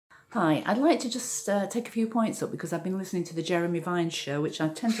Hi, I'd like to just take a few points up because I've been listening to the Jeremy Vines show, which I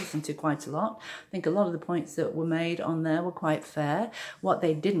tend to listen to quite a lot. I think a lot of the points that were made on there were quite fair. What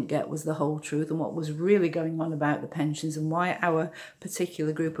they didn't get was the whole truth and what was really going on about the pensions and why our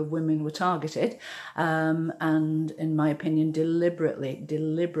particular group of women were targeted. And in my opinion,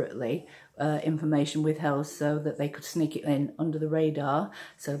 deliberately information withheld so that they could sneak it in under the radar.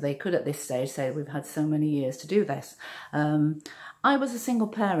 So they could at this stage say we've had so many years to do this. I was a single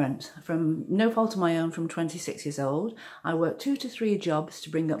parent from no fault of my own from 26 years old. I worked 2 to 3 jobs to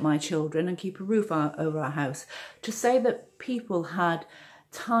bring up my children and keep a roof over our house. To say that people had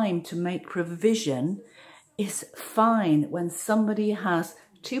time to make provision is fine when somebody has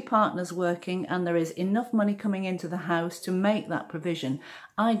 2 partners working and there is enough money coming into the house to make that provision.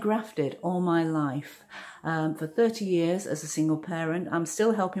 I grafted all my life for 30 years as a single parent. I'm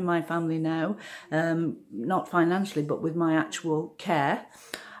still helping my family now, not financially, but with my actual care.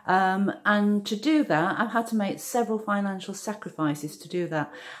 And to do that, I've had to make several financial sacrifices to do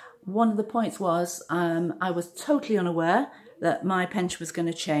that. One of the points was I was totally unaware that my pension was going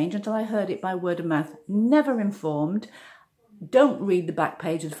to change until I heard it by word of mouth, never informed. Don't read the back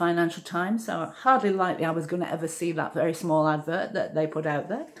page of the Financial Times, so hardly likely I was going to ever see that very small advert that they put out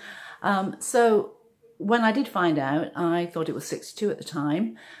there. So when I did find out, I thought it was 62 at the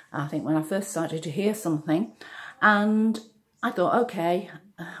time, I think when I first started to hear something, and I thought, okay,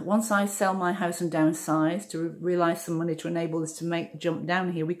 once I sell my house and downsize to realise some money to enable us to make the jump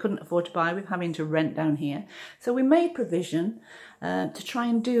down here, we couldn't afford to buy, we're having to rent down here. So we made provision to try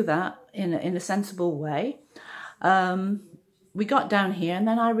and do that in a sensible way. We got down here and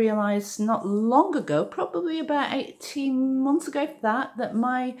then I realised not long ago, probably about 18 months ago if that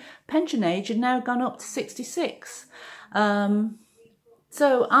my pension age had now gone up to 66.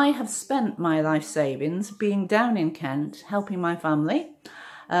 So I have spent my life savings being down in Kent, helping my family,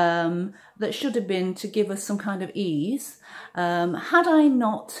 that should have been to give us some kind of ease. Had I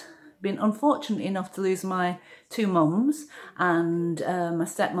not been unfortunate enough to lose my 2 mums and my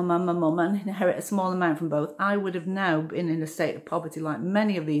stepmum and my mum and inherit a small amount from both, I would have now been in a state of poverty like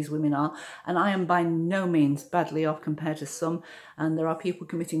many of these women are, and I am by no means badly off compared to some. And there are people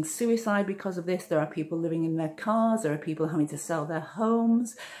committing suicide because of this, there are people living in their cars, there are people having to sell their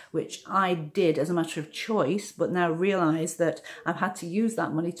homes, which I did as a matter of choice, but now realise that I've had to use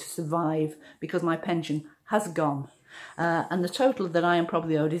that money to survive because my pension has gone. And the total that I am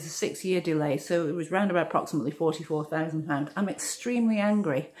probably owed is a 6-year delay, so it was round about approximately £44,000. I'm extremely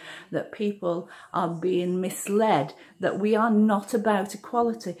angry that people are being misled, that we are not about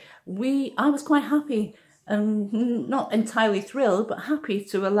equality. I was quite happy, and not entirely thrilled, but happy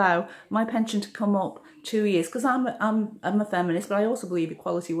to allow my pension to come up 2 years, because I'm a feminist, but I also believe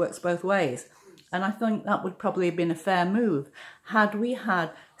equality works both ways. And I think that would probably have been a fair move had we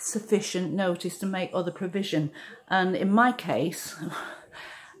had sufficient notice to make other provision. And in my case,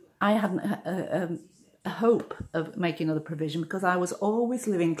 I hadn't a hope of making other provision because I was always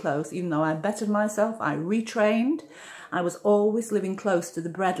living close, even though I bettered myself, I retrained. I was always living close to the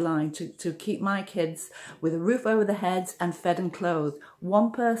breadline to keep my kids with a roof over their heads and fed and clothed.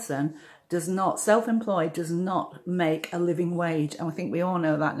 One person does not, self-employed, does not make a living wage. And I think we all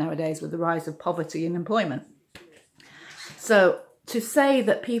know that nowadays with the rise of poverty and employment. So to say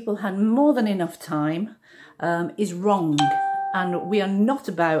that people had more than enough time is wrong. And we are not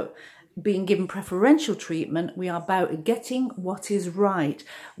about being given preferential treatment. We are about getting what is right.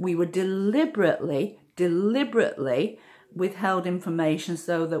 We were deliberately withheld information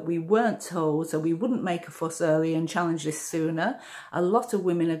so that we weren't told, so we wouldn't make a fuss early and challenge this sooner. A lot of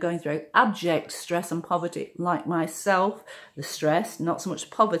women are going through abject stress and poverty, like myself. The stress, not so much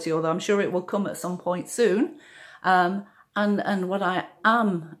poverty, although I'm sure it will come at some point soon. And what I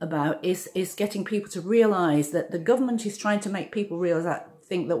am about is getting people to realise that the government is trying to make people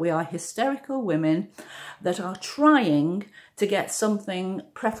think that we are hysterical women that are trying to get something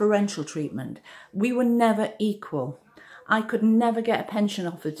preferential treatment. We were never equal. I could never get a pension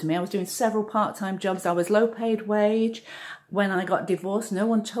offered to me. I was doing several part-time jobs. I was low paid wage. When I got divorced, no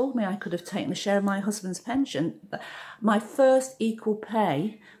one told me I could have taken a share of my husband's pension. My first equal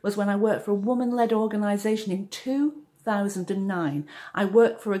pay was when I worked for a woman-led organisation in 2009. I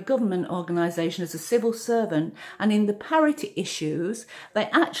worked for a government organisation as a civil servant, and in the parity issues, they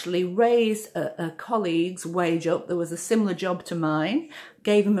actually raised a colleague's wage up. There was a similar job to mine,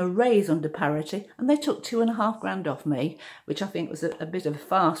 gave him a raise under parity, and they took £2,500 off me, which I think was a bit of a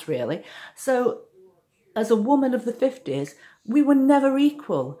farce, really. So as a woman of the 50s, we were never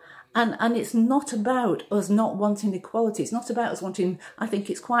equal. And it's not about us not wanting equality. It's not about us wanting, I think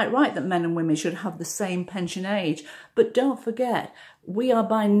it's quite right that men and women should have the same pension age. But don't forget, we are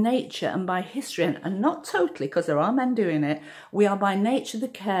by nature and by history, and not totally, because there are men doing it, we are by nature the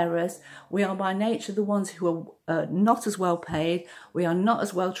carers, we are by nature the ones who are not as well paid, we are not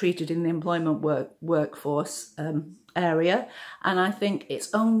as well treated in the employment workforce area. And I think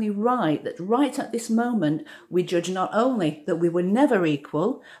it's only right that right at this moment we judge not only that we were never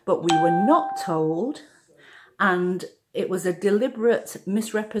equal, but we were not told, and it was a deliberate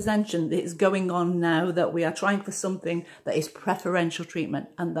misrepresentation that is going on now, that we are trying for something that is preferential treatment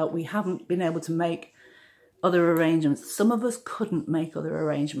and that we haven't been able to make other arrangements. Some of us couldn't make other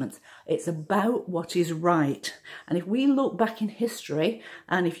arrangements. It's about what is right. And if we look back in history,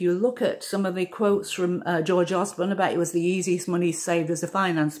 and if you look at some of the quotes from George Osborne about it was the easiest money saved as a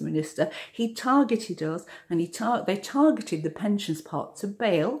finance minister, he targeted us, and they targeted the pensions pot to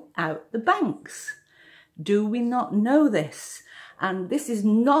bail out the banks. Do we not know this? And this is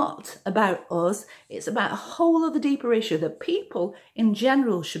not about us. It's about a whole other deeper issue that people in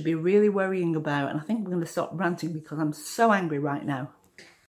general should be really worrying about. And I think we're going to stop ranting because I'm so angry right now.